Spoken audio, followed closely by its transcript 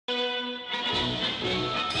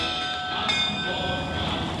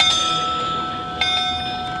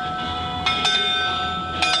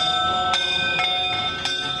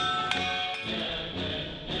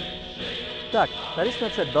Tak, tady jsme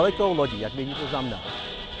před velikou lodí, jak vidíte za mnou.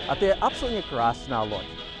 A to je absolutně krásná loď.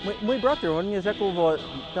 Můj bratr, on mě řekl o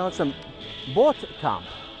tenhle boat camp,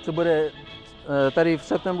 co bude tady v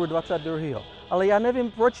septembru 22. Ale já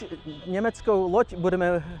nevím, proč německou loď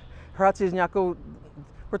budeme hrát si s nějakou,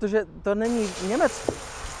 protože to není Německo.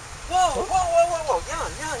 Whoa!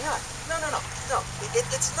 Yeah. No.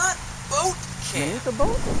 It's not boat camp. Není to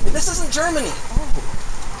boat? This isn't Germany. Oh.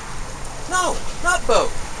 No, not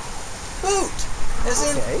boat. Boot, as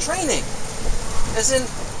in Okay. training, as in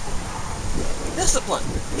discipline.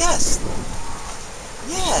 Yes.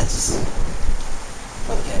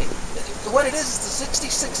 Okay. What it is the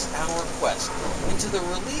 66-hour quest into the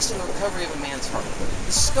release and recovery of a man's heart,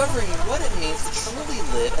 discovering what it means to truly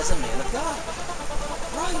live as a man of God.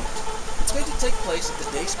 Right. It's going to take place at the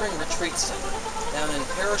Dayspring Retreat Center down in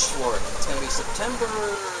Parrish, Florida. It's going to be September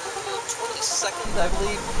 22nd, I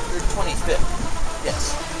believe, through 25th.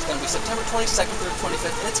 Yes, it's going to be September 22nd through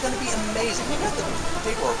 25th, and it's going to be amazing. You've got the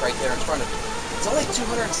paperwork right there in front of you. It's only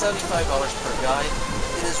 $275 per guy.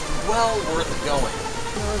 It is well worth going.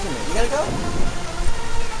 You gonna go?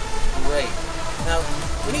 Great. Now,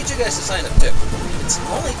 we need you guys to sign up too. It's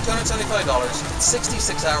only $275, it's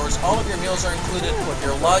 66 hours, all of your meals are included,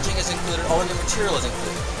 your lodging is included, all of your material is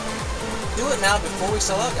included. Do it now before we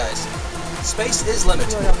sell out, guys. Space is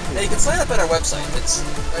limited. Now you can sign up at our website, it's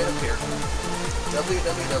right up here.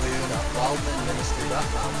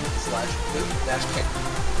 www.wildmanministry.com/boot-camp.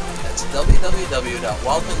 That's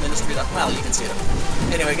www.wildmanministry.com. Well, you can see it up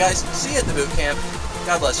there. Anyway, guys, see you at the boot camp.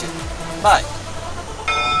 God bless you. Bye.